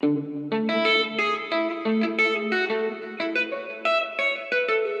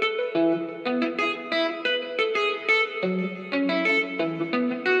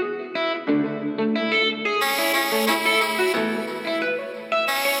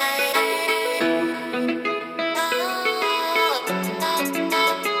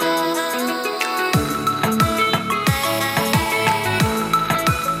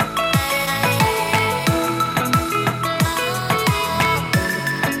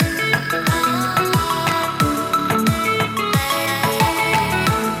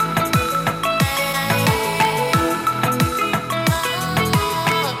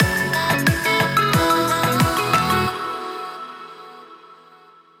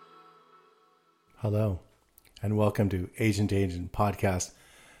Hello, and welcome to Agent to Agent Podcast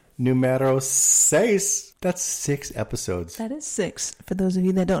numero 6. That's 6 episodes. That is 6, for those of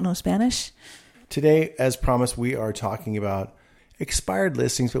you that don't know Spanish. Today, as promised, we are talking about expired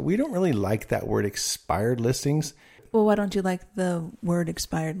listings, but we don't really like that word expired listings. Well, why don't you like the word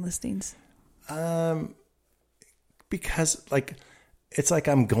expired listings? Because it's like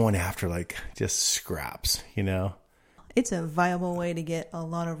I'm going after just scraps, you know? It's a viable way to get a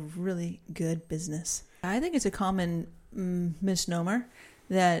lot of really good business. I think it's a common misnomer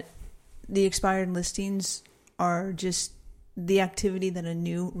that the expired listings are just the activity that a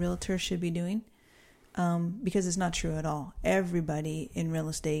new realtor should be doing, because it's not true at all. Everybody in real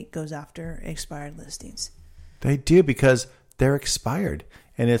estate goes after expired listings. They do, because they're expired.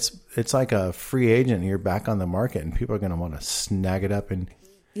 And it's like a free agent and you're back on the market and people are going to want to snag it up.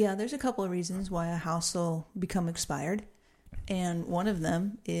 Yeah, there's a couple of reasons why a house will become expired. And one of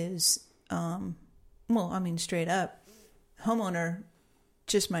them is, straight up, homeowner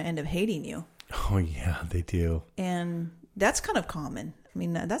just might end up hating you. Oh, yeah, they do. And that's kind of common. I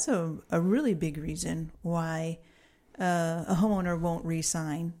mean, that's a really big reason why a homeowner won't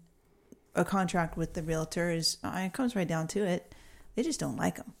re-sign a contract with the realtor. It comes right down to it. They just don't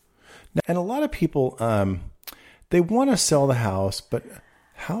like them. And a lot of people, they want to sell the house, but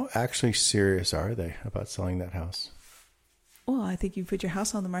how actually serious are they about selling that house? Well, I think you put your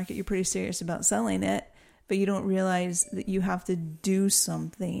house on the market, you're pretty serious about selling it, but you don't realize that you have to do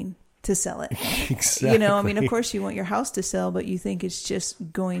something to sell it. Exactly. Of course you want your house to sell, but you think it's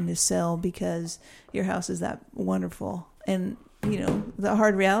just going to sell because your house is that wonderful. And, the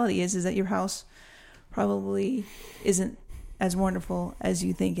hard reality is that your house probably isn't as wonderful as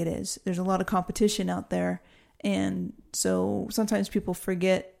you think it is. There's a lot of competition out there. And so sometimes people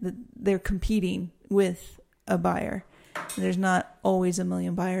forget that they're competing with a buyer. And there's not always a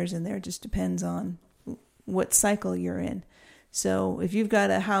million buyers in there. It just depends on what cycle you're in. So if you've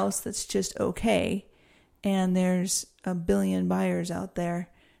got a house that's just okay and there's a billion buyers out there,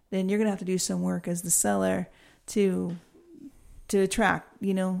 then you're going to have to do some work as the seller to attract,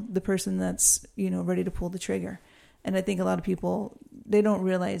 the person that's, ready to pull the trigger. And I think a lot of people, they don't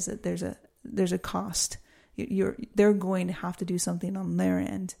realize that there's a cost. They're going to have to do something on their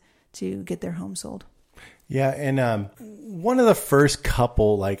end to get their home sold. Yeah, and one of the first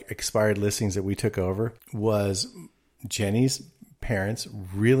couple expired listings that we took over was Jenny's parents'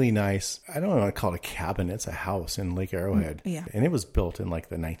 really nice, I don't know what to call it, a cabin. It's a house in Lake Arrowhead. Yeah. And it was built in the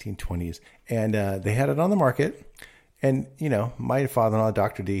 1920s. And they had it on the market. And, my father-in-law,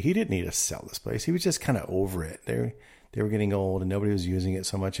 Dr. D, he didn't need to sell this place. He was just kind of over it. They were getting old and nobody was using it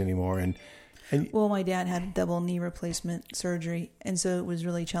so much anymore. And well, my dad had a double knee replacement surgery. And so it was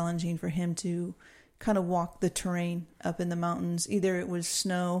really challenging for him to kind of walk the terrain up in the mountains. Either it was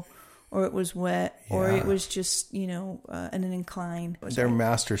snow or it was wet, or it was just, an incline. Their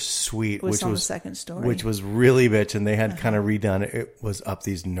master suite, which on was the second story, which was really bitch, and they had kind of redone it. It was up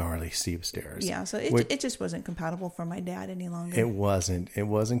these gnarly steep stairs. Yeah, so it just wasn't compatible for my dad any longer. It wasn't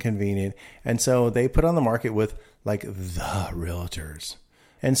convenient, and so they put on the market with the realtors,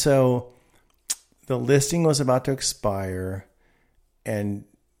 and so the listing was about to expire, and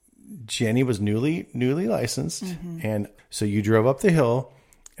Jenny was newly licensed, and so you drove up the hill.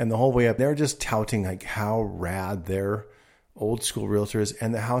 And the whole way up, they were just touting how rad their old school realtor is.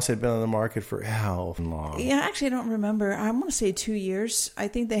 And the house had been on the market for how long? Yeah, actually, I don't remember. I want to say 2 years. I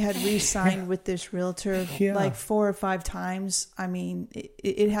think they had re-signed with this realtor 4 or 5 times. I mean,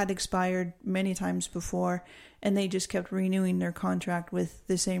 it had expired many times before. And they just kept renewing their contract with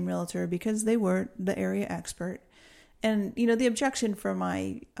the same realtor because they were the area expert. And, the objection from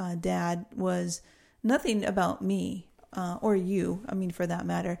my dad was nothing about me. Or you, for that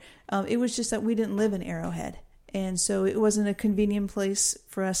matter. It was just that we didn't live in Arrowhead. And so it wasn't a convenient place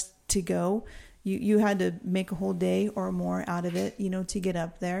for us to go. You had to make a whole day or more out of it, to get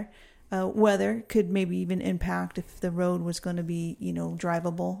up there. Weather could maybe even impact if the road was going to be,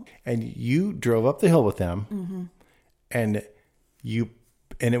 drivable. And you drove up the hill with them. And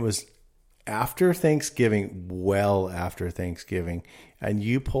it was after Thanksgiving, well after Thanksgiving. And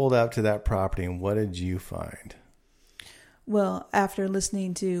you pulled up to that property, and what did you find? Well, after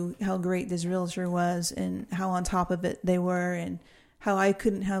listening to how great this realtor was and how on top of it they were and how I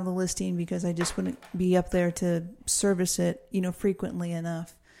couldn't have the listing because I just wouldn't be up there to service it, frequently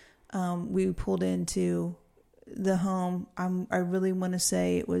enough, we pulled into the home. I really want to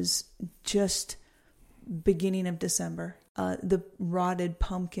say it was just beginning of December. The rotted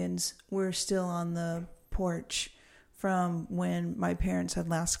pumpkins were still on the porch from when my parents had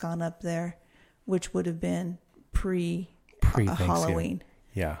last gone up there, which would have been pre-Halloween.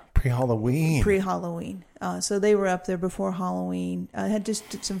 Yeah, Pre-Halloween. So they were up there before Halloween. Had just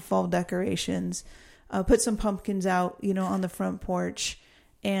did some fall decorations, put some pumpkins out, on the front porch.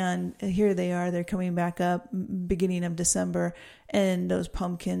 And here they are. They're coming back up beginning of December. And those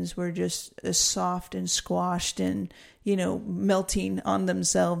pumpkins were just soft and squashed and, melting on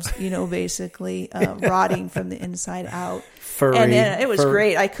themselves, basically rotting from the inside out. Furry. And it was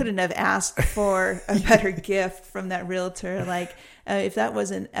great. I couldn't have asked for a better gift from that realtor. Like, if that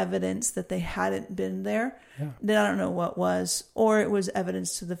wasn't evidence that they hadn't been there, then I don't know what was. Or it was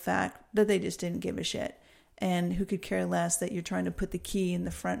evidence to the fact that they just didn't give a shit. And who could care less that you're trying to put the key in the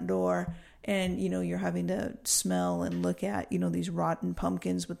front door and, you're having to smell and look at, these rotten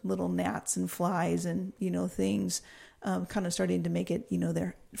pumpkins with little gnats and flies and, things kind of starting to make it,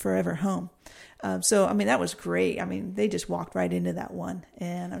 their forever home. So, that was great. They just walked right into that one.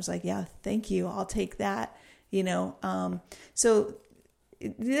 And I was like, yeah, thank you. I'll take that, So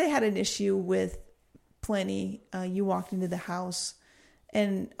they had an issue with plenty. You walked into the house.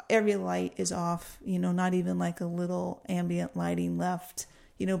 And every light is off, not even like a little ambient lighting left,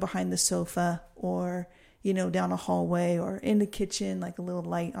 behind the sofa or, down a hallway or in the kitchen, like a little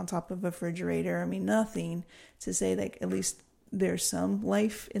light on top of a refrigerator. Nothing to say like at least there's some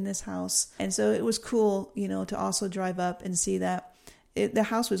life in this house. And so it was cool, to also drive up and see that the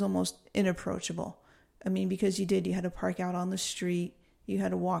house was almost inapproachable. Because you had to park out on the street. You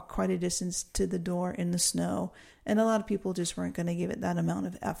had to walk quite a distance to the door in the snow. And a lot of people just weren't going to give it that amount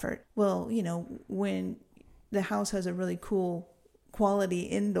of effort. Well, when the house has a really cool quality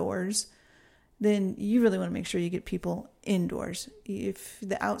indoors, then you really want to make sure you get people indoors. If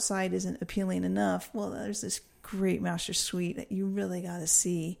the outside isn't appealing enough, well, there's this great master suite that you really got to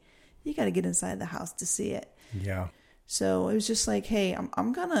see. You got to get inside the house to see it. Yeah. So it was just like, hey,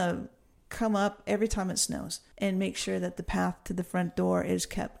 I'm going to come up every time it snows and make sure that the path to the front door is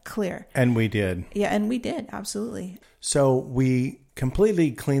kept clear. And we did. Yeah, and we did. Absolutely. So we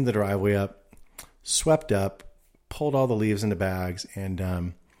completely cleaned the driveway up, swept up, pulled all the leaves into bags,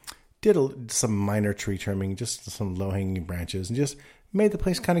 and did some minor tree trimming, just some low-hanging branches, and just made the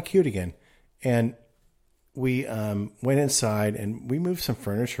place kind of cute again. And we went inside and we moved some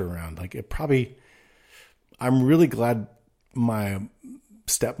furniture around. I'm really glad my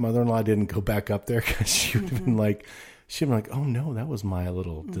stepmother-in-law didn't go back up there because she would have been like, oh no, that was my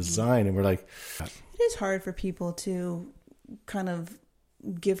little design. And we're like, it is hard for people to kind of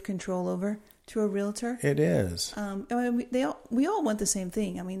give control over to a realtor. It is. We all want the same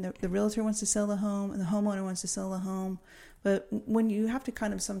thing. The realtor wants to sell the home and the homeowner wants to sell the home. But when you have to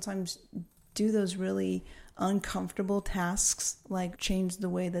kind of sometimes do those really uncomfortable tasks, like change the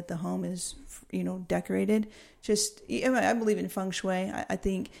way that the home is, decorated. I believe in feng shui. I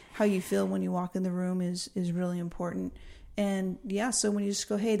think how you feel when you walk in the room is really important. And so when you just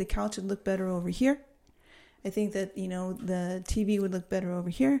go, hey, the couch would look better over here. I think that, the TV would look better over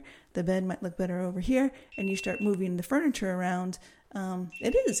here. The bed might look better over here. And you start moving the furniture around.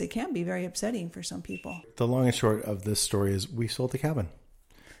 It can be very upsetting for some people. The long and short of this story is we sold the cabin.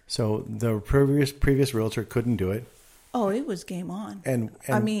 So the previous realtor couldn't do it. Oh, it was game on. And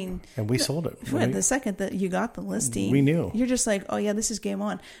we sold it. Right? The second that you got the listing, we knew. You're just like, oh yeah, this is game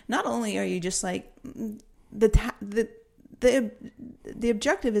on. Not only are you just like the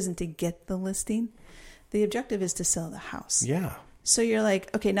objective isn't to get the listing. The objective is to sell the house. Yeah. So you're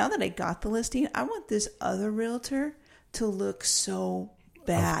like, okay, now that I got the listing, I want this other realtor to look so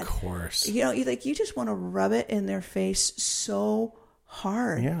bad. Of course. You just want to rub it in their face so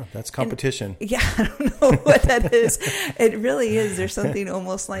hard. Yeah, that's competition. I don't know what that is. It really is. There's something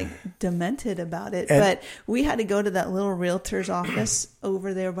almost like demented about it. But we had to go to that little realtor's office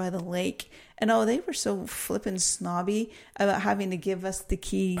over there by the lake. And they were so flippin' snobby about having to give us the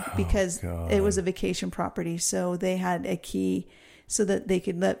key because it was a vacation property. So they had a key so that they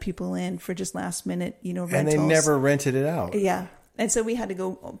could let people in for just last minute, rentals. And they never rented it out. Yeah. And so we had to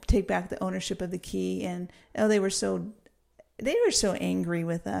go take back the ownership of the key. And they were so angry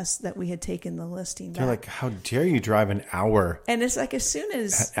with us that we had taken the listing back. They're like, how dare you drive an hour? And it's like, as soon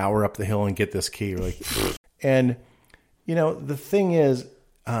as an hour up the hill and get this key. You're like, and the thing is,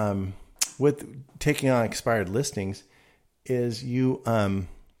 with taking on expired listings is you're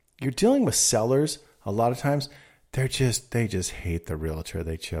dealing with sellers. A lot of times they just hate the realtor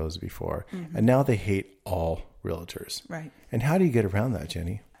they chose before. Mm-hmm. And now they hate all realtors. Right. And how do you get around that,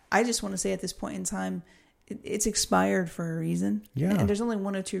 Jenny? I just want to say at this point in time, it's expired for a reason. Yeah. And there's only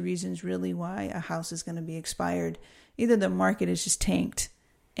one or two reasons really why a house is going to be expired. Either the market is just tanked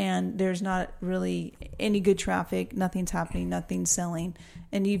and there's not really any good traffic, nothing's happening, nothing's selling,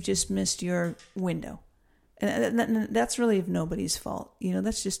 and you've just missed your window. And that's really nobody's fault.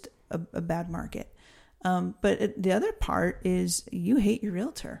 That's just a bad market. But the other part is you hate your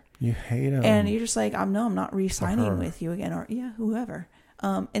realtor. You hate them. And you're just like, I'm not re-signing with you again, or whoever.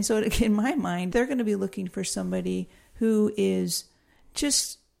 And so in my mind, they're going to be looking for somebody who is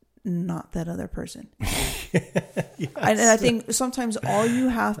just not that other person. Yes. And I think sometimes all you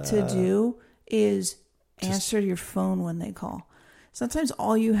have to do is answer your phone when they call. Sometimes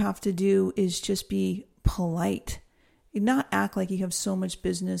all you have to do is just be polite. Not act like you have so much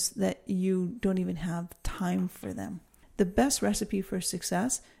business that you don't even have time for them. The best recipe for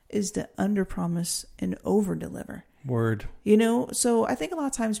success is to underpromise and overdeliver. Word. So I think a lot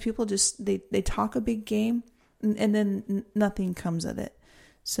of times people just, they talk a big game and then nothing comes of it.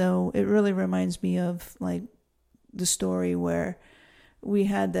 So it really reminds me of like the story where we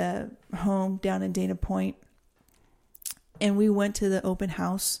had the home down in Dana Point and we went to the open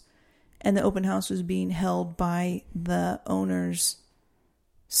house, and the open house was being held by the owner's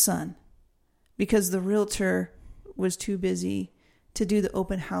son because the realtor was too busy to do the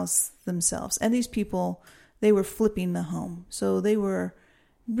open house themselves. And these people, they were flipping the home. So they were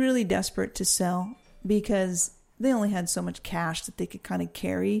really desperate to sell because they only had so much cash that they could kind of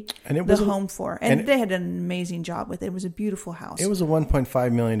carry the home for. And they had an amazing job with it. It was a beautiful house. It was a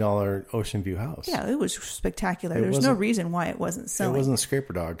 $1.5 million ocean view house. Yeah, it was spectacular. There's no reason why it wasn't selling. It wasn't a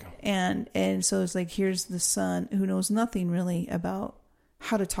scraper dog. And so it's like, here's the son who knows nothing really about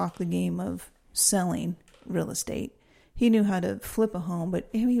how to talk the game of selling real estate. He knew how to flip a home, but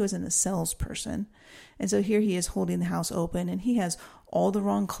he wasn't a salesperson. And so here he is holding the house open, and he has all the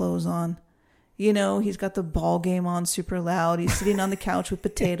wrong clothes on. He's got the ball game on super loud. He's sitting on the couch with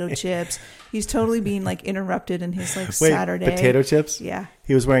potato chips. He's totally being like interrupted in his Saturday. Potato chips? Yeah.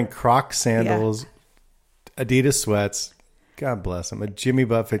 He was wearing Crocs sandals, Adidas sweats. God bless him. A Jimmy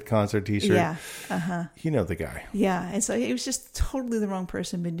Buffett concert t-shirt. Yeah. Uh-huh. You know the guy. Yeah. And so he was just totally the wrong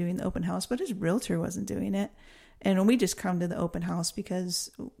person been doing the open house, but his realtor wasn't doing it. And we just come to the open house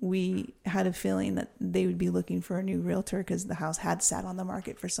because we had a feeling that they would be looking for a new realtor because the house had sat on the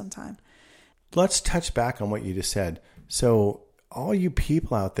market for some time. Let's touch back on what you just said. So all you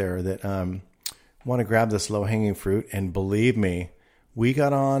people out there that want to grab this low-hanging fruit, and believe me, we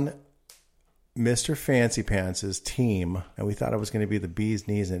got on Mr. Fancy Pants' team, and we thought it was going to be the bee's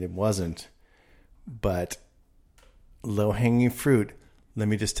knees, and it wasn't. But low-hanging fruit, let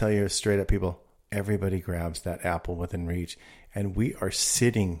me just tell you straight up, people, everybody grabs that apple within reach. And we are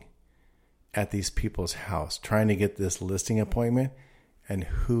sitting at these people's house trying to get this listing appointment. And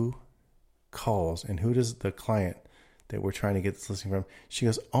who calls, and who does the client that we're trying to get this listing from? She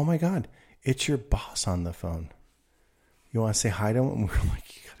goes, "Oh my God, it's your boss on the phone. You want to say hi to him?" And we're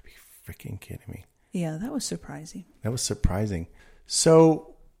like, "You got to be freaking kidding me." Yeah, that was surprising. That was surprising.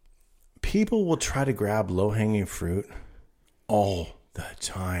 So people will try to grab low-hanging fruit all the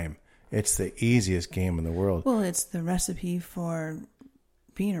time. It's the easiest game in the world. Well, it's the recipe for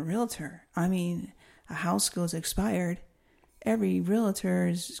being a realtor. I mean, a house goes expired. Every realtor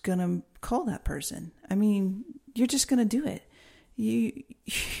is going to call that person. I mean, you're just going to do it.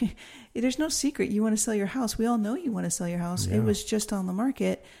 There's no secret. You want to sell your house. We all know you want to sell your house. Yeah. It was just on the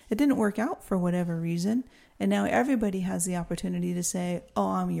market. It didn't work out for whatever reason. And now everybody has the opportunity to say, "Oh,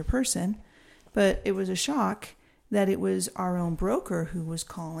 I'm your person." But it was a shock that it was our own broker who was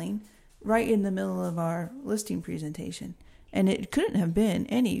calling right in the middle of our listing presentation. And it couldn't have been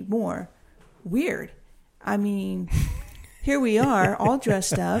any more weird. I mean, here we are all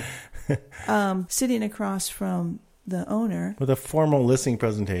dressed up, sitting across from the owner. With a formal listing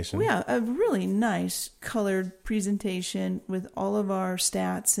presentation. Yeah, a really nice colored presentation with all of our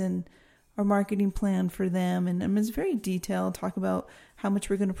stats and our marketing plan for them. And it's very detailed, talk about how much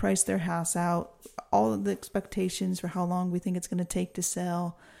we're going to price their house out, all of the expectations for how long we think it's going to take to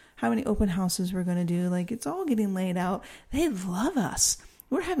sell, how many open houses we're going to do. Like, it's all getting laid out. They love us.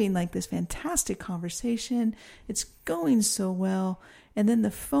 We're having like this fantastic conversation. It's going so well. And then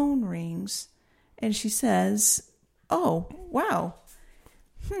the phone rings and she says, "Oh, wow.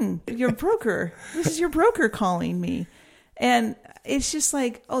 Your broker. This is your broker calling me." And it's just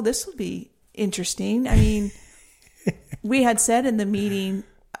like, oh, this will be interesting. I mean, we had said in the meeting,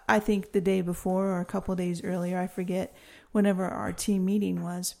 I think the day before or a couple of days earlier, I forget, whenever our team meeting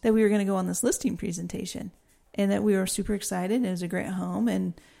was, that we were going to go on this listing presentation and that we were super excited. And it was a great home.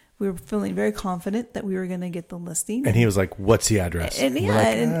 And we were feeling very confident that we were going to get the listing. And he was like, "What's the address?" And yeah,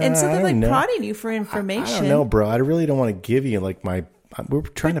 like, and so they're like prodding you for information. I don't know, bro. I really don't want to give you like my we're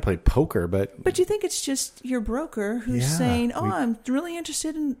trying to play poker, But you think it's just your broker who's saying, I'm really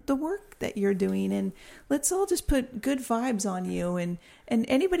interested in the work that you're doing, and let's all just put good vibes on you. And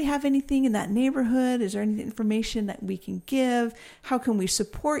anybody have anything in that neighborhood? Is there any information that we can give? How can we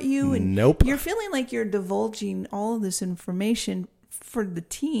support you? And nope. You're feeling like you're divulging all of this information for the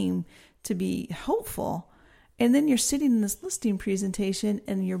team to be helpful. And then you're sitting in this listing presentation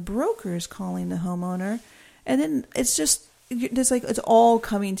and your broker is calling the homeowner. And then it's just like it's all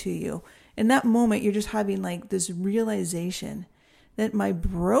coming to you. In that moment, you're just having like this realization that my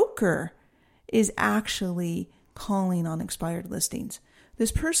broker is actually calling on expired listings.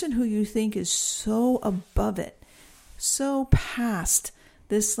 This person who you think is so above it, so past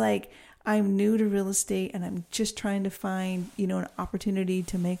this, like, I'm new to real estate and I'm just trying to find, an opportunity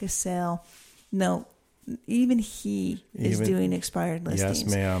to make a sale. No, even he is doing expired listings.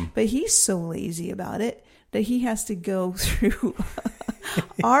 Yes, ma'am. But he's so lazy about it that he has to go through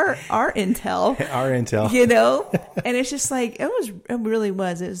our intel. Our intel. And it's just like, it really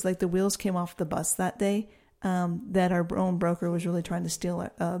was. It was like the wheels came off the bus that day, that our own broker was really trying to steal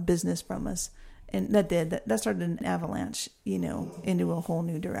a business from us. And that started an avalanche, into a whole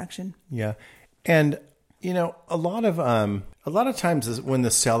new direction. Yeah. And, a lot of times when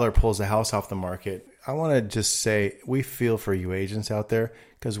the seller pulls a house off the market, I want to just say we feel for you agents out there,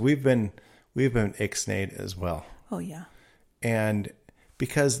 because we've been ixnayed as well. Oh yeah. And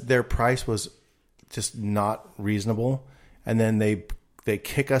because their price was just not reasonable, and then they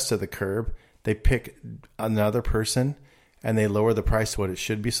kick us to the curb, they pick another person and they lower the price to what it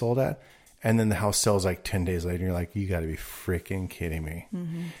should be sold at, and then the house sells like 10 days later and you're like, you got to be freaking kidding me.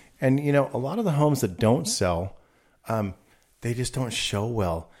 Mm-hmm. And a lot of the homes that don't sell, they just don't show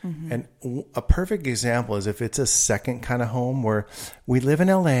well. Mm-hmm. And a perfect example is if it's a second kind of home where we live in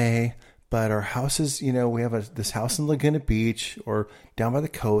LA, but our house is, we have this house in Laguna Beach or down by the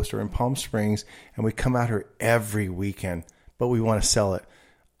coast or in Palm Springs, and we come out here every weekend, but we want to sell it.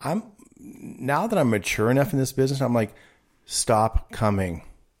 Now that I'm mature enough in this business, I'm like, stop coming.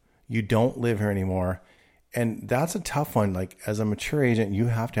 You don't live here anymore. And that's a tough one. Like, as a mature agent, you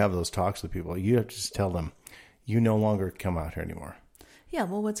have to have those talks with people. You have to just tell them, you no longer come out here anymore. Yeah,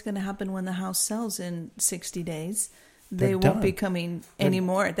 well, what's going to happen when the house sells in 60 days? They won't be coming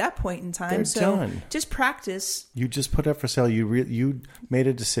anymore at that point in time. So done. Just practice. You just put it up for sale. You made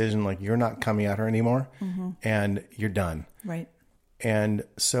a decision, like, you're not coming out here anymore, and you're done. Right. And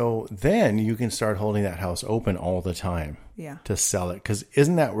so then you can start holding that house open all the time to sell it. Because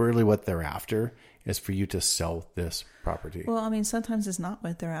isn't that really what they're after, is for you to sell this property? Well, I mean, sometimes it's not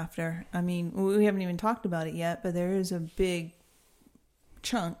what they're after. I mean, we haven't even talked about it yet, but there is a big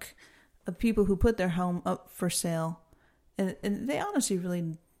chunk of people who put their home up for sale, and they honestly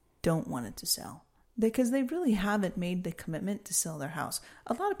really don't want it to sell because they really haven't made the commitment to sell their house.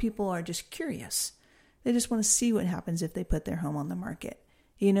 A lot of people are just curious. They just want to see what happens if they put their home on the market.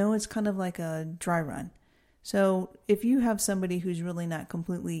 It's kind of like a dry run. So if you have somebody who's really not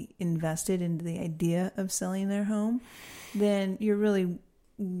completely invested into the idea of selling their home, then you're really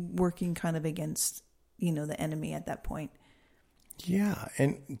working kind of against, the enemy at that point. Yeah.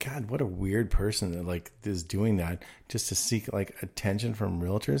 And God, what a weird person that like is doing that just to seek like attention from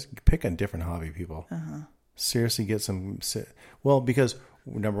realtors. Pick a different hobby, people. Seriously, get some. Well, because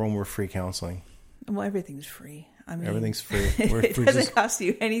number one, we're free counseling. Well, everything's free. I mean, everything's free. It doesn't cost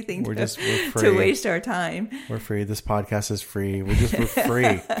you anything to waste our time. We're free. This podcast is free. We're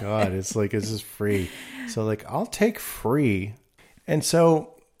free. God, it's just free. So like, I'll take free. And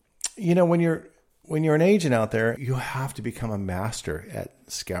so, when you're an agent out there, you have to become a master at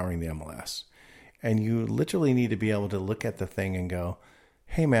scouring the MLS. And you literally need to be able to look at the thing and go,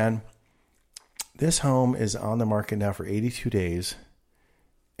 hey man, this home is on the market now for 82 days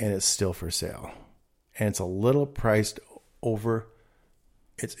and it's still for sale. And it's a little priced over,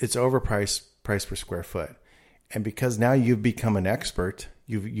 it's overpriced price per square foot. And because now you've become an expert,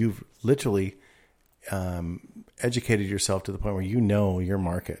 you've literally educated yourself to the point where you know your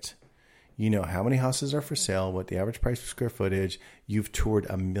market. You know how many houses are for sale, what the average price per square footage. You've toured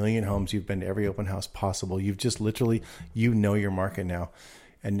 1 million homes. You've been to every open house possible. You've just literally, know your market now.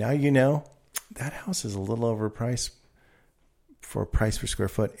 And now that house is a little overpriced for price per square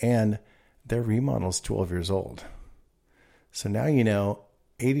foot. And their remodel is 12 years old. So now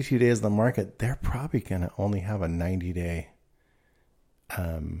 82 days on the market, they're probably going to only have a 90-day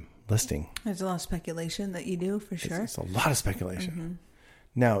listing. There's a lot of speculation that you do, for sure. It's a lot of speculation. Mm-hmm.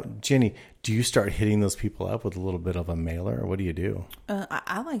 Now, Jenny, do you start hitting those people up with a little bit of a mailer, or what do you do?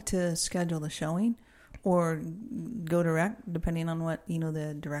 I like to schedule the showing or go direct, depending on what,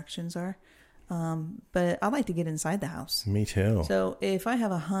 the directions are. But I like to get inside the house. Me too. So if I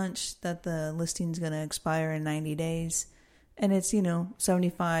have a hunch that the listing's going to expire in 90 days and it's,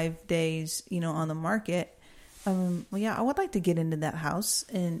 75 days, on the market, well, yeah, I would like to get into that house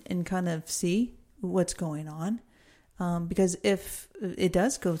and kind of see what's going on. Because if it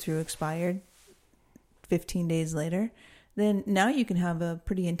does go through expired 15 days later, then now you can have a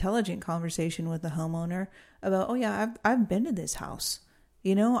pretty intelligent conversation with the homeowner about, oh yeah, I've been to this house.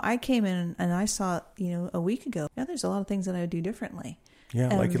 I came in and I saw it, a week ago. Yeah, there's a lot of things that I would do differently.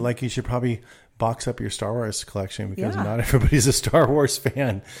 Yeah, like you should probably box up your Star Wars collection because not everybody's a Star Wars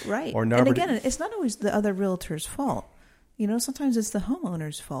fan. Right. Or and again, it's not always the other realtor's fault. Sometimes it's the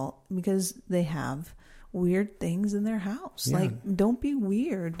homeowner's fault because they have weird things in their house. Yeah. Like, don't be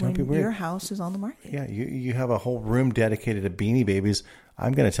weird when your house is on the market. Yeah, you have a whole room dedicated to Beanie Babies.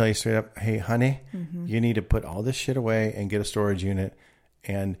 I'm going to tell you straight up, hey, honey, you need to put all this shit away and get a storage unit.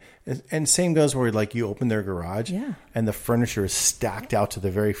 And same goes where like you open their garage and the furniture is stacked out to the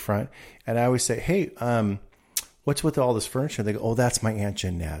very front. And I always say, hey, what's with all this furniture? They go, oh, that's my Aunt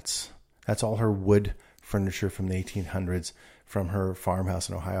Jeanette's. That's all her wood furniture from the 1800s from her farmhouse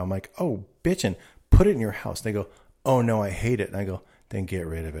in Ohio. I'm like, oh, bitchin', put it in your house. They go, oh, no, I hate it. And I go, then get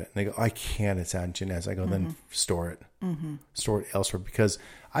rid of it. And they go, I can't. It's Aunt Jeanette's. I go, then store it. Store it elsewhere. Because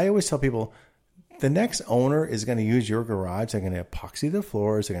I always tell people, the next owner is going to use your garage. They're going to epoxy the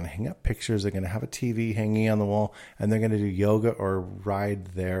floors. They're going to hang up pictures. They're going to have a TV hanging on the wall. And they're going to do yoga or ride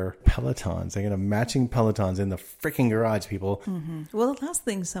their Pelotons. They're going to have matching Pelotons in the freaking garage, people. Well, the last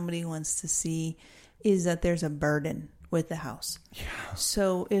thing somebody wants to see is that there's a burden with the house. Yeah.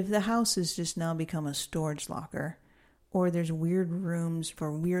 So if the house has just now become a storage locker or there's weird rooms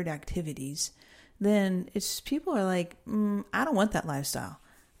for weird activities, then it's people are like, I don't want that lifestyle.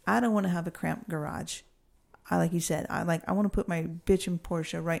 I don't want to have a cramped garage. Like you said, I want to put my bitchin'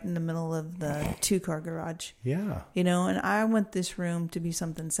 Porsche right in the middle of the 2-car garage. Yeah. And I want this room to be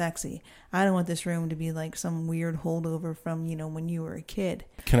something sexy. I don't want this room to be like some weird holdover from, when you were a kid.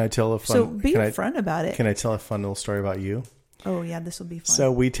 Can I tell a fun... So be upfront about it. Can I tell a fun little story about you? Oh, yeah, this will be fun. So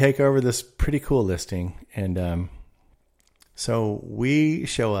we take over this pretty cool listing and... So we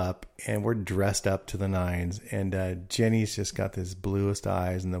show up and we're dressed up to the nines and Jenny's just got this bluest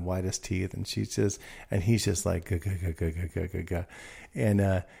eyes and the whitest teeth and he's just like, ga.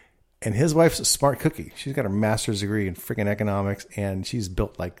 And his wife's a smart cookie. She's got her master's degree in freaking economics and she's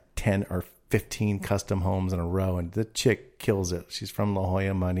built like 10 or 15 custom homes in a row and the chick kills it. She's from La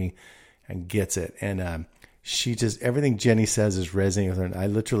Jolla money and gets it. And she just, everything Jenny says is resonating with her.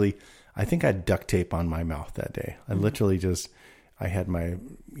 And I think I had duct tape on my mouth that day. I literally I had my,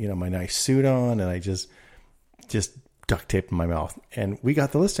 my nice suit on and I just duct taped my mouth and we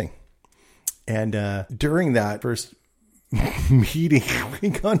got the listing. And during that first meeting, we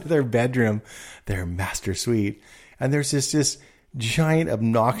go into their bedroom, their master suite. And there's this giant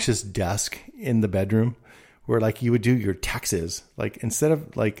obnoxious desk in the bedroom where like you would do your taxes. Like instead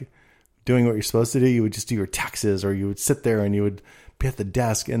of like doing what you're supposed to do, you would just do your taxes or you would sit there and you would be at the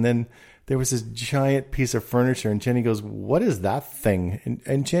desk. And then there was this giant piece of furniture and Jenny goes, what is that thing?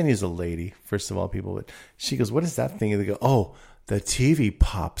 And Jenny's a lady, first of all, people, but she goes, what is that thing? And they go, oh, the TV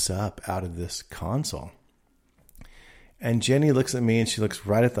pops up out of this console. And Jenny looks at me and she looks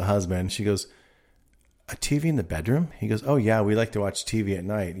right at the husband. She goes, a TV in the bedroom? He goes, oh yeah, we like to watch TV at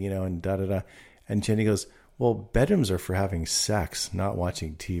night, and da-da-da. And Jenny goes, well, bedrooms are for having sex, not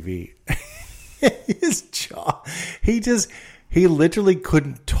watching TV. His jaw, he literally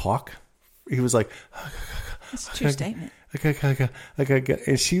couldn't talk. He was like, that's a true statement.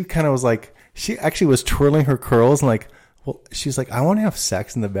 And she kind of was like, she actually was twirling her curls and like, well, she's like, I want to have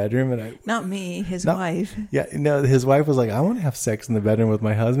sex in the bedroom. And not me, his wife. Yeah, no, his wife was like, I want to have sex in the bedroom with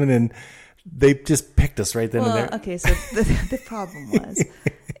my husband. And they just picked us right then and there. Okay, so the problem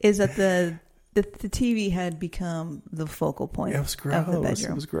is that the TV had become the focal point of the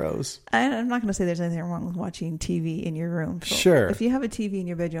bedroom. It was gross. I'm not going to say there's anything wrong with watching TV in your room. So sure. If you have a TV in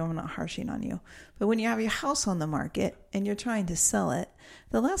your bedroom, I'm not harshing on you. But when you have your house on the market and you're trying to sell it,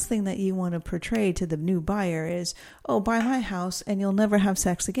 the last thing that you want to portray to the new buyer is, oh, buy my house and you'll never have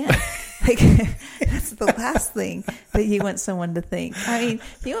sex again. Like, that's the last thing that you want someone to think. I mean,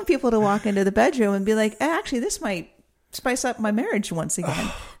 you want people to walk into the bedroom and be like, actually, this might spice up my marriage once again.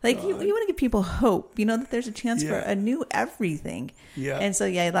 Oh, like you want to give people hope, that there's a chance for a new everything. Yeah. And so,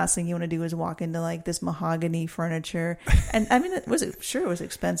 last thing you want to do is walk into like this mahogany furniture. And I mean, it was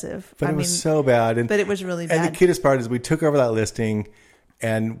expensive. But it was so bad. But it was really bad. And the cutest part is we took over that listing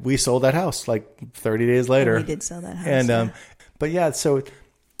and we sold that house like 30 days later. And we did sell that house. And, but yeah, so,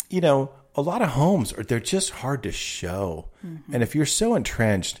 a lot of homes they're just hard to show. Mm-hmm. And if you're so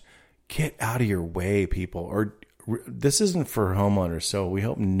entrenched, get out of your way, people. Or this isn't for homeowners, so we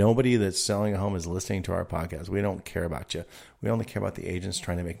hope nobody that's selling a home is listening to our podcast. We don't care about you. We only care about the agents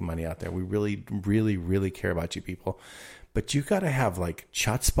trying to make money out there. We really, really, really care about you people. But you got to have like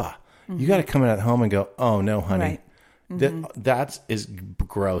chutzpah. You got to come in at home and go, oh no, honey, that is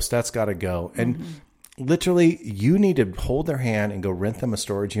gross. That's got to go. And literally, you need to hold their hand and go rent them a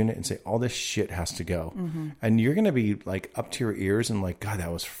storage unit and say, all this shit has to go. And you're going to be like up to your ears and like, God,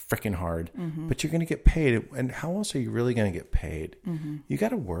 that was freaking hard. But you're going to get paid. And how else are you really going to get paid? You got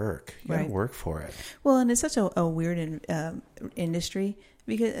to work. You got to work for it. Well, and it's such a weird industry,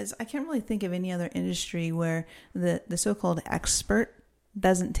 because I can't really think of any other industry where the so-called expert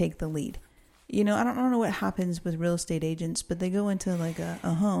doesn't take the lead. You know, I don't know what happens with real estate agents, but they go into like a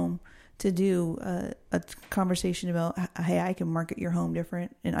home to do a conversation about, hey, I can market your home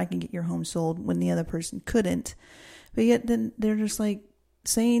different and I can get your home sold when the other person couldn't. But yet then they're just like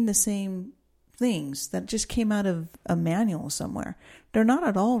saying the same things that just came out of a manual somewhere. They're not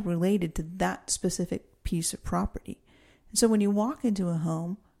at all related to that specific piece of property. And so when you walk into a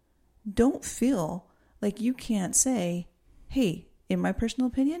home, don't feel like you can't say, hey, in my personal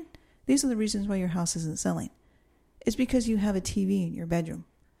opinion, these are the reasons why your house isn't selling. It's because you have a TV in your bedroom.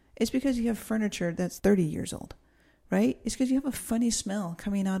 It's because you have furniture that's 30 years old, right? It's because you have a funny smell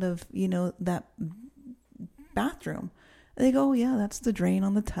coming out of, you know, that bathroom. And they go, oh, yeah, that's the drain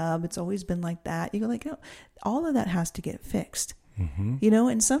on the tub. It's always been like that. You go like, no, all of that has to get fixed, you know?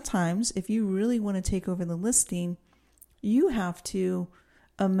 And sometimes if you really want to take over the listing, you have to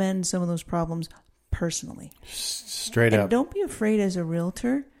amend some of those problems personally. Straight and up. Don't be afraid as a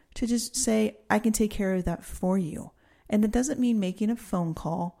realtor to just say, I can take care of that for you. And it doesn't mean making a phone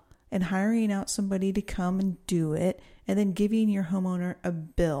call and hiring out somebody to come and do it and then giving your homeowner a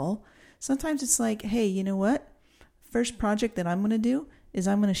bill. Sometimes it's like, hey, you know what? First project that I'm going to do is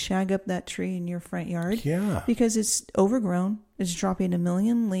I'm going to shag up that tree in your front yard. Yeah. Because it's overgrown. It's dropping 1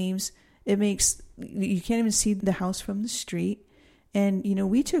 million leaves. It makes, you can't even see the house from the street. And, you know,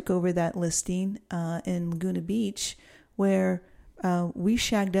 we took over that listing in Laguna Beach where we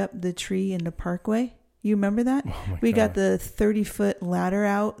shagged up the tree in the parkway. You remember that? Oh we got the 30-foot ladder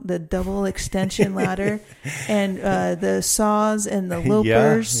out, the double extension ladder, and the saws and the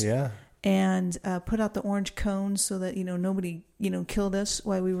loopers. Yeah. And put out the orange cones so that, you know, nobody, you know, killed us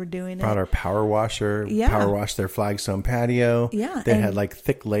while we were doing it. Brought our power washer, power washed their flagstone patio. Yeah. They had like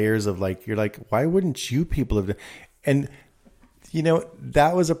thick layers of like, you're like, why wouldn't you people have done? And, you know,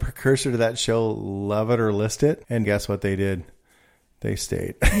 that was a precursor to that show, Love It or List It. And guess what they did? They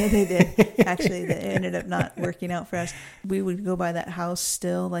stayed. Yeah, they did. Actually, that ended up not working out for us. We would go by that house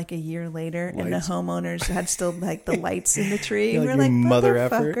still like a year later, and the homeowners had still like the lights in the tree. Like, we're like, mother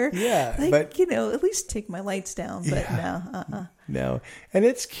motherfucker. effer. Yeah. Like, but, you know, at least take my lights down. But no, No. And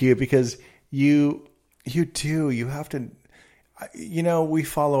it's cute because you have to, you know, we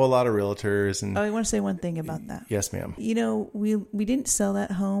follow a lot of realtors. And I want to say one thing about that. Yes, ma'am. You know, we didn't sell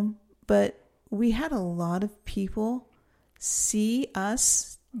that home, but we had a lot of people see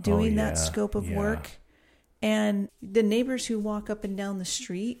us doing that scope of work, and the neighbors who walk up and down the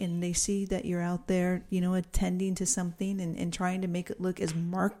street and they see that you're out there, you know, attending to something and trying to make it look as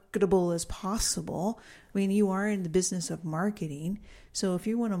marketable as possible. I mean, you are in the business of marketing. So if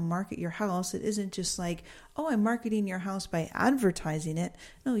you want to market your house, it isn't just like, oh, I'm marketing your house by advertising it.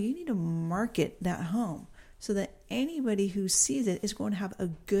 No, you need to market that home so that anybody who sees it is going to have a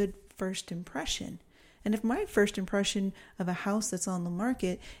good first impression. And if my first impression of a house that's on the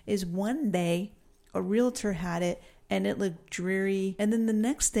market is one day a realtor had it and it looked dreary, and then the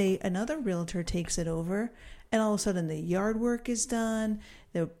next day another realtor takes it over, and all of a sudden the yard work is done,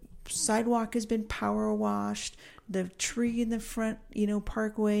 the sidewalk has been power washed, the tree in the front, you know,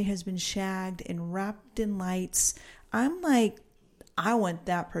 parkway has been shagged and wrapped in lights, I'm like, I want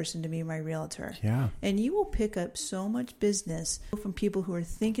that person to be my realtor. Yeah. And you will pick up so much business from people who are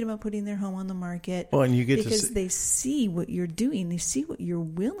thinking about putting their home on the market. Well, and you get because they see what you're doing. They see what you're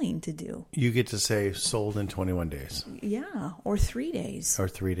willing to do. You get to say sold in 21 days. Yeah. Or 3 days. Or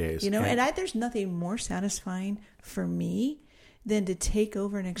 3 days. You know, and there's nothing more satisfying for me than to take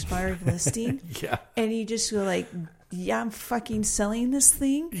over an expired listing. Yeah. And you just go like, yeah, I'm fucking selling this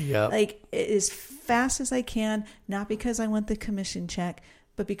thing. Yeah. Like as fast as I can, not because I want the commission check,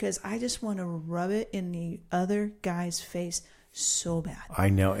 but because I just want to rub it in the other guy's face so bad. I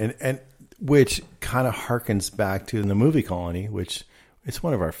know. And which kind of harkens back to the movie Colony, which it's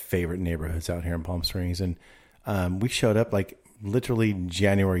one of our favorite neighborhoods out here in Palm Springs. And we showed up like literally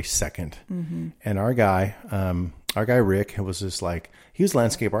January 2nd. And our guy Rick, was just like, he was a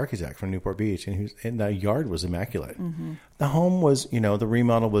landscape architect from Newport Beach, and the yard was immaculate. The home was, the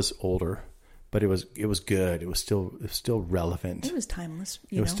remodel was older, but it was good. It was still relevant. It was timeless.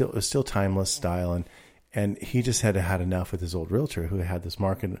 It was still timeless style, and he just had had enough with his old realtor who had this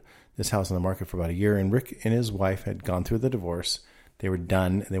house on the market for about a year. And Rick and his wife had gone through the divorce. They were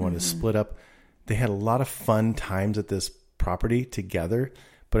done, and they wanted to split up. They had a lot of fun times at this property together,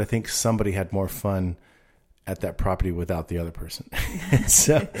 but I think somebody had more fun at that property without the other person.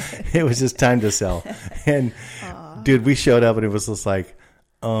 So it was just time to sell. And dude, we showed up and it was just like,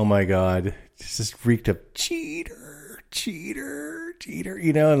 oh my God, it just reeked of cheater,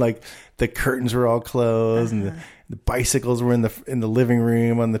 and like the curtains were all closed and the bicycles were in the living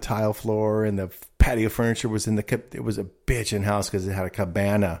room on the tile floor, and the patio furniture was it was a bitchin' house because it had a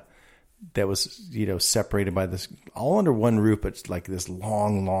cabana that was, separated by this, all under one roof, but it's like this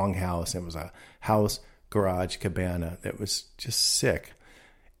long house. It was a house, garage, cabana that was just sick.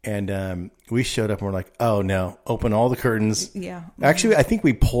 And we showed up and we're like, oh no, open all the curtains. Yeah. Actually, I think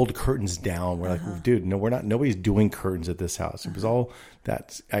we pulled curtains down. We're like, dude, no, we're not. Nobody's doing curtains at this house. It was all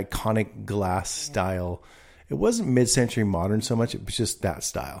that iconic glass style. It wasn't mid-century modern so much. It was just that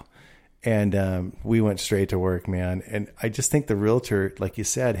style. And we went straight to work, man. And I just think the realtor, like you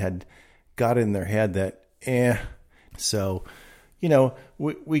said, had got it in their head that, So,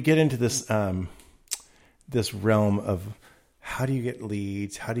 we get into this this realm of how do you get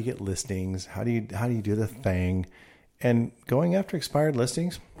leads? How do you get listings? How do you do the thing? And going after expired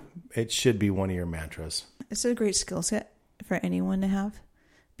listings, it should be one of your mantras. It's a great skill set for anyone to have,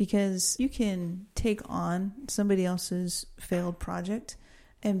 because you can take on somebody else's failed project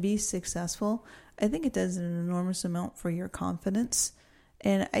and be successful. I think it does an enormous amount for your confidence.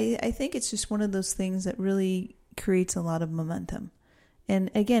 And I think it's just one of those things that really creates a lot of momentum.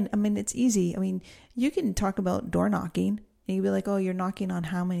 And again, it's easy. You can talk about door knocking and you'd be like, oh, you're knocking on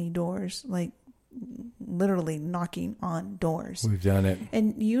how many doors? Like literally knocking on doors. We've done it.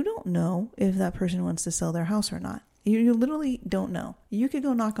 And you don't know if that person wants to sell their house or not. You literally don't know. You could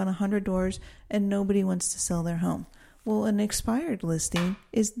go knock on 100 doors and nobody wants to sell their home. Well, an expired listing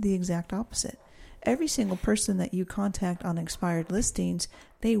is the exact opposite. Every single person that you contact on expired listings,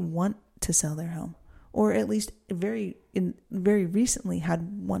 they want to sell their home, or at least very recently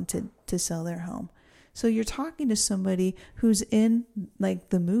had wanted to sell their home. So you're talking to somebody who's in like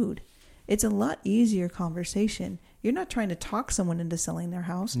the mood. It's a lot easier conversation. You're not trying to talk someone into selling their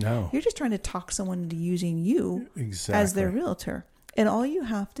house. No. You're just trying to talk someone into using you as their realtor. And all you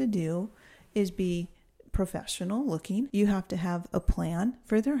have to do is be professional looking. You have to have a plan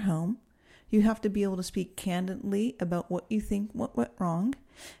for their home. You have to be able to speak candidly about what you think what went wrong.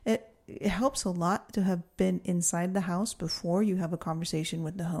 It helps a lot to have been inside the house before you have a conversation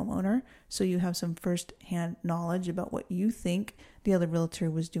with the homeowner, so you have some first-hand knowledge about what you think the other realtor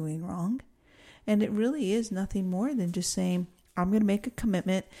was doing wrong. And it really is nothing more than just saying, I'm going to make a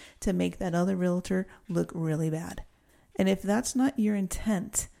commitment to make that other realtor look really bad. And if that's not your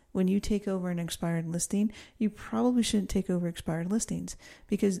intent when you take over an expired listing, you probably shouldn't take over expired listings,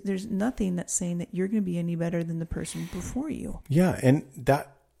 because there's nothing that's saying that you're going to be any better than the person before you. Yeah, and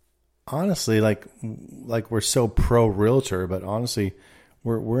that honestly, like we're so pro realtor, but honestly,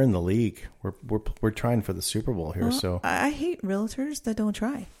 we're in the league. We're trying for the Super Bowl here. Well, so I hate realtors that don't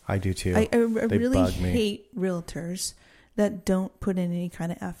try. I do too. I really hate realtors that don't put in any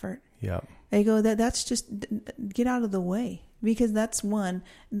kind of effort. Yeah. I go, that's just get out of the way, because that's one,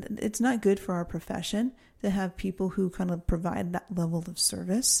 it's not good for our profession to have people who kind of provide that level of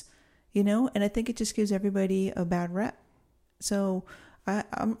service, and I think it just gives everybody a bad rep. So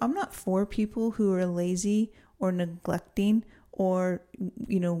I'm not for people who are lazy or neglecting or,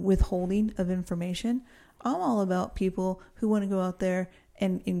 withholding of information. I'm all about people who want to go out there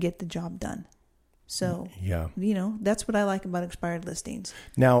and get the job done. So, yeah, that's what I like about expired listings.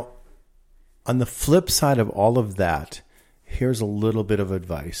 Now, on the flip side of all of that, here's a little bit of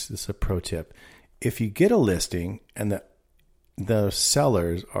advice. This is a pro tip. If you get a listing and the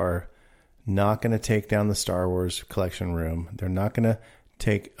sellers are not going to take down the Star Wars collection room, they're not going to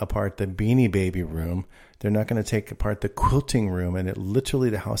take apart the Beanie Baby room, they're not going to take apart the quilting room, and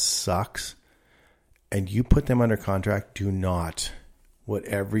the house sucks, and you put them under contract, do not,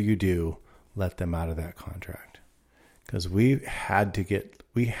 whatever you do, let them out of that contract. Because we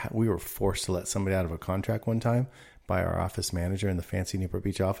were forced to let somebody out of a contract one time by our office manager in the fancy Newport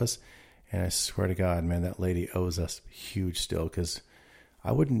Beach office. And I swear to God, man, that lady owes us huge still, because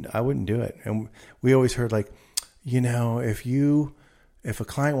I wouldn't do it. And we always heard if a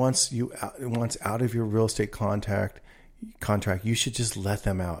client wants out of your real estate contract, contract, you should just let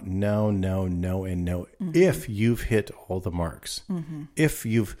them out. No, and no. If you've hit all the marks, if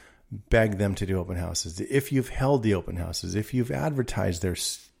you've begged them to do open houses, if you've held the open houses, if you've advertised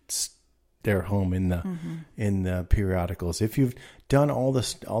their home in the periodicals, if you've done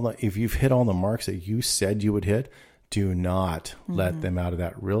if you've hit all the marks that you said you would hit, do not let them out of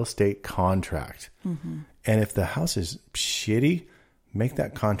that real estate contract. And if the house is shitty, make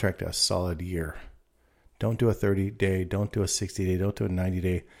that contract a solid year. Don't do a 30-day, don't do a 60-day, don't do a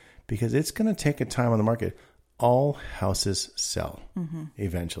 90-day, because it's going to take a time on the market. All houses sell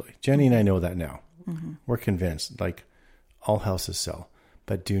eventually. Jenny and I know that now. We're convinced, like, all houses sell.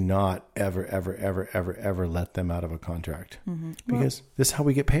 But do not ever let them out of a contract. Because this is how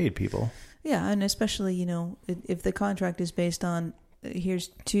we get paid, people. Yeah, and especially, you know, if the contract is based on, here's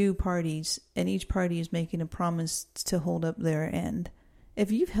two parties, and each party is making a promise to hold up their end.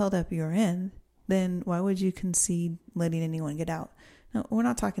 If you've held up your end, then why would you concede letting anyone get out? Now, we're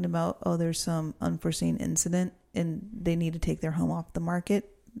not talking about, there's some unforeseen incident and they need to take their home off the market.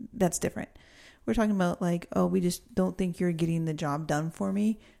 That's different. We're talking about like, we just don't think you're getting the job done for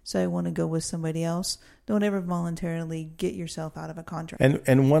me, so I want to go with somebody else. Don't ever voluntarily get yourself out of a contract.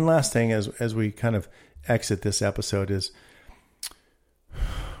 And one last thing as we kind of exit this episode is,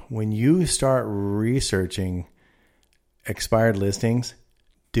 when you start researching expired listings,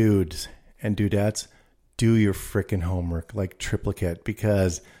 dudes and dudettes, do your freaking homework like triplicate,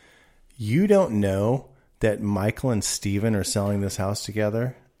 because you don't know that Michael and Steven are selling this house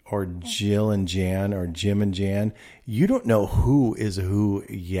together, or Jill and Jan, or Jim and Jan. You don't know who is who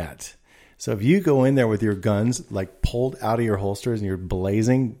yet. So if you go in there with your guns like pulled out of your holsters and you're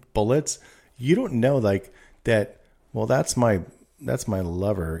blazing bullets, you don't know like that, well, that's my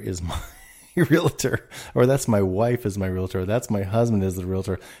lover is my realtor, or that's my wife is my realtor, or that's my husband is the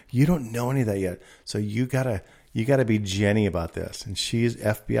realtor. You don't know any of that yet. So you gotta be Jenny about this. And she's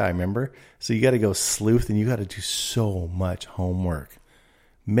FBI, remember? So you gotta go sleuth, and you gotta do so much homework.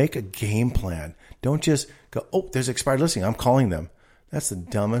 Make a game plan. Don't just go, there's an expired listing, I'm calling them. That's the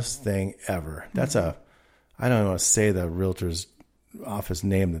dumbest thing ever. That's I don't want to say the realtor's office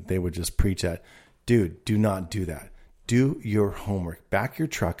name that they would just preach at. Dude, do not do that. Do your homework. Back your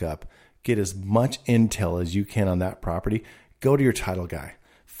truck up. Get as much intel as you can on that property. Go to your title guy.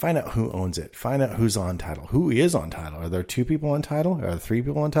 Find out who owns it. Find out who's on title. Who is on title? Are there 2 people on title? Are there 3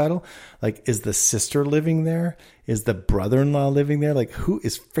 people on title? Like, is the sister living there? Is the brother-in-law living there? Like, who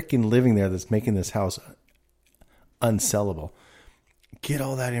is freaking living there that's making this house unsellable? Get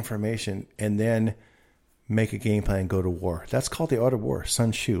all that information and then make a game plan and go to war. That's called the art of war,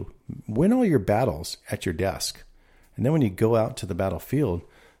 Sun Tzu. Win all your battles at your desk. And then when you go out to the battlefield,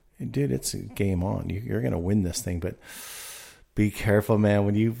 dude, it's a game on. You're going to win this thing, but be careful, man,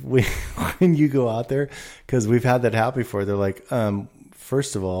 when you go out there, because we've had that happen before. They're like,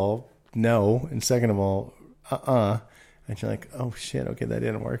 first of all, no, and second of all, and you're like, oh shit, okay, that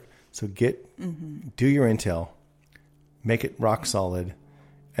didn't work. So do your intel, make it rock solid,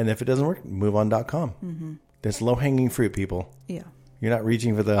 and if it doesn't work, move on.com. There's low hanging fruit, people. Yeah, you're not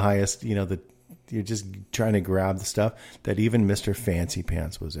reaching for the highest, you're just trying to grab the stuff that even Mr. Fancy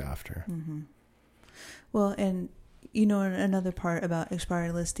Pants was after. Well, and another part about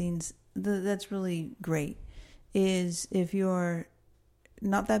expired listings that's really great is if you're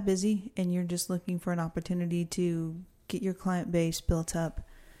not that busy and you're just looking for an opportunity to get your client base built up,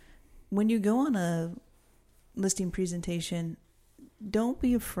 when you go on a listing presentation, don't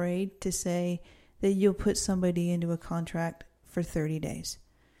be afraid to say that you'll put somebody into a contract for 30 days.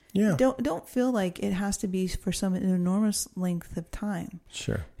 Yeah. Don't feel like it has to be for some enormous length of time.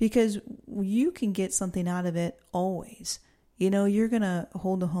 Sure. Because you can get something out of it always. You're going to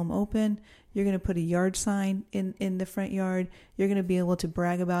hold the home open. You're going to put a yard sign in the front yard. You're going to be able to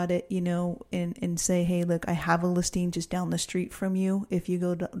brag about it, and say, hey, look, I have a listing just down the street from you. If you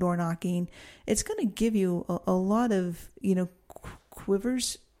go door knocking, it's going to give you a lot of,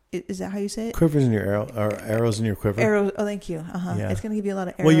 quivers. Is that how you say it? Quivers in your arrows in your quiver. Arrows. Oh, thank you. Yeah. It's going to give you a lot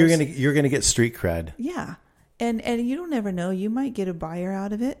of arrows. Well, you're gonna get street cred. Yeah, and you don't ever know. You might get a buyer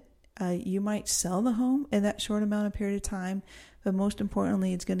out of it. You might sell the home in that short amount of period of time. But most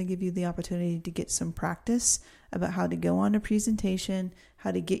importantly, it's going to give you the opportunity to get some practice about how to go on a presentation,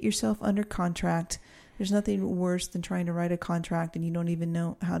 how to get yourself under contract. There's nothing worse than trying to write a contract and you don't even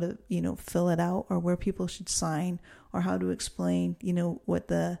know how to, fill it out or where people should sign or how to explain, what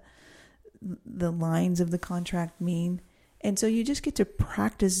the lines of the contract mean. And so you just get to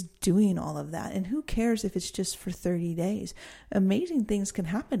practice doing all of that. And who cares if it's just for 30 days? Amazing things can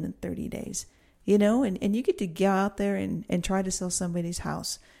happen in 30 days, and you get to go out there and try to sell somebody's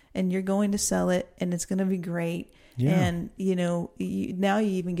house. and you're going to sell it, and it's going to be great. Yeah. And, now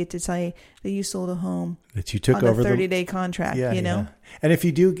you even get to say that you sold a home that you took on over the 30-day contract, Yeah. know? And if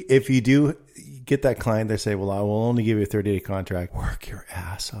you do get that client, they say, well, I will only give you a 30-day contract. Work your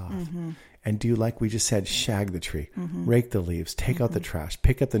ass off. And do, like we just said, shag the tree, rake the leaves, take out the trash,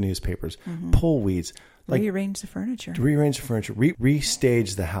 pick up the newspapers, pull weeds. Rearrange the furniture.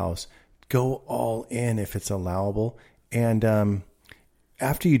 Restage the house. Go all in if it's allowable. And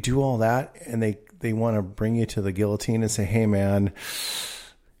after you do all that, and they want to bring you to the guillotine and say, hey, man,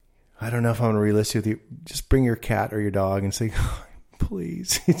 I don't know if I'm going to relist with you. Just bring your cat or your dog and say,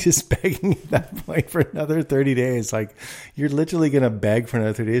 please. Just begging at that point for another 30 days. Like, you're literally going to beg for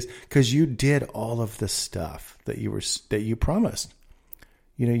another 30 days because you did all of the stuff that you promised.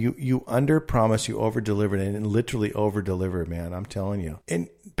 You under promised, you over delivered, and literally over delivered, man. I'm telling you. And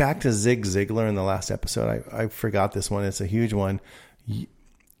back to Zig Ziglar in the last episode, I forgot this one. It's a huge one.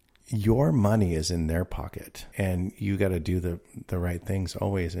 Your money is in their pocket, and you got to do the right things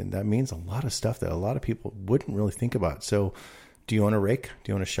always. And that means a lot of stuff that a lot of people wouldn't really think about. So, do you own a rake?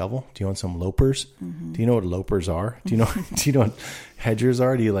 Do you own a shovel? Do you own some lopers? Do you know what lopers are? Do you know what hedgers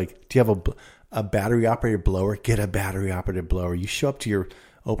are? Do you have a battery operated blower? Get a battery operated blower. You show up to your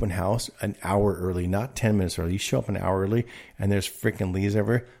open house an hour early, not 10 minutes early. You show up an hour early, and there's freaking leaves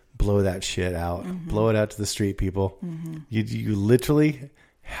everywhere. Blow that shit out. Blow it out to the street, people. You literally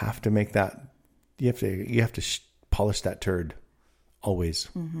have to make that. You have to polish that turd always.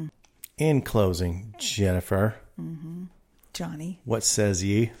 In closing, Jennifer. Johnny. What says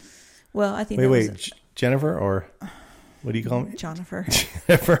ye? Well, I think Jennifer, or what do you call me? Jennifer.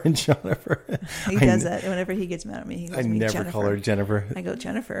 Jennifer and Jennifer. He does that whenever he gets mad at me. He calls me never Jennifer. call her Jennifer. I go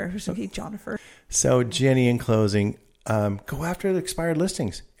Jennifer. So he Jennifer. So Jenny, in closing, go after the expired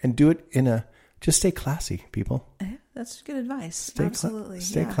listings and do it just stay classy, people. That's good advice. Absolutely.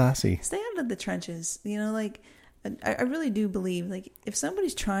 Stay classy. Stay out of the trenches. I really do believe, if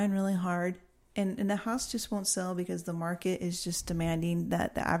somebody's trying really hard and the house just won't sell because the market is just demanding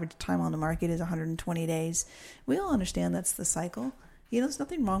that the average time on the market is 120 days. We all understand that's the cycle. There's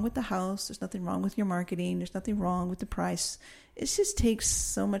nothing wrong with the house. There's nothing wrong with your marketing. There's nothing wrong with the price. It just takes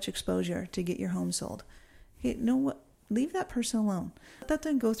so much exposure to get your home sold. You know what? Leave that person alone. Let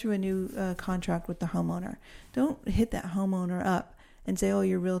them go through a new contract with the homeowner. Don't hit that homeowner up and say, oh,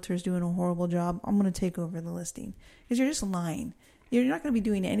 your realtor's doing a horrible job. I'm going to take over the listing. Because you're just lying. You're not going to be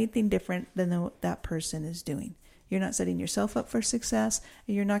doing anything different than what that person is doing. You're not setting yourself up for success,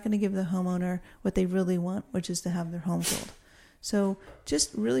 and you're not going to give the homeowner what they really want, which is to have their home sold. So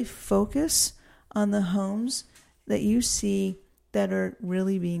just really focus on the homes that you see that are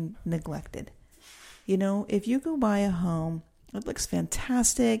really being neglected. If you go buy a home, it looks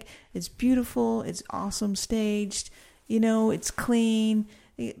fantastic, it's beautiful, it's awesome staged, it's clean,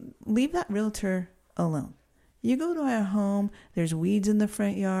 leave that realtor alone. You go to a home, there's weeds in the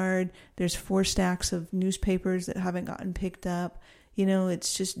front yard, there's 4 stacks of newspapers that haven't gotten picked up,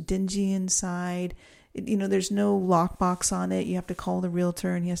 it's just dingy inside, there's no lockbox on it, you have to call the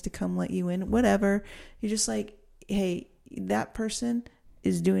realtor and he has to come let you in, whatever. You're just like, hey, that person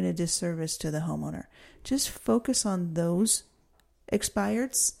is doing a disservice to the homeowner. Just focus on those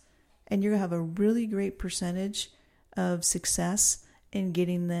expireds, and you're going to have a really great percentage of success in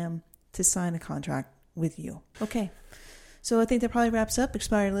getting them to sign a contract with you. Okay. So I think that probably wraps up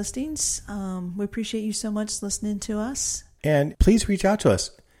expired listings. We appreciate you so much listening to us. And please reach out to us,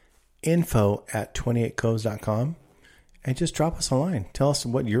 info@28coves.com, and just drop us a line. Tell us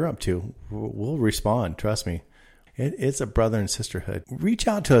what you're up to. We'll respond. Trust me. It's a brother and sisterhood. Reach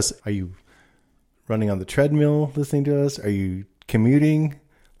out to us. Are you running on the treadmill listening to us? Are you commuting?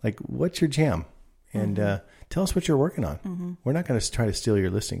 What's your jam? And tell us what you're working on. We're not going to try to steal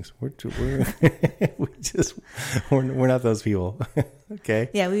your listings. We're not those people. Okay.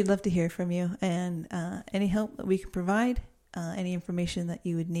 Yeah, we'd love to hear from you, and any help that we can provide, any information that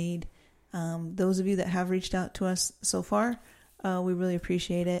you would need. Those of you that have reached out to us so far, we really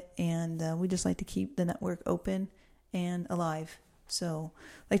appreciate it, and we just like to keep the network open and alive. So,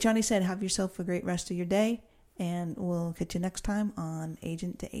 like Johnny said, have yourself a great rest of your day, and we'll catch you next time on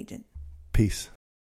Agent to Agent. Peace.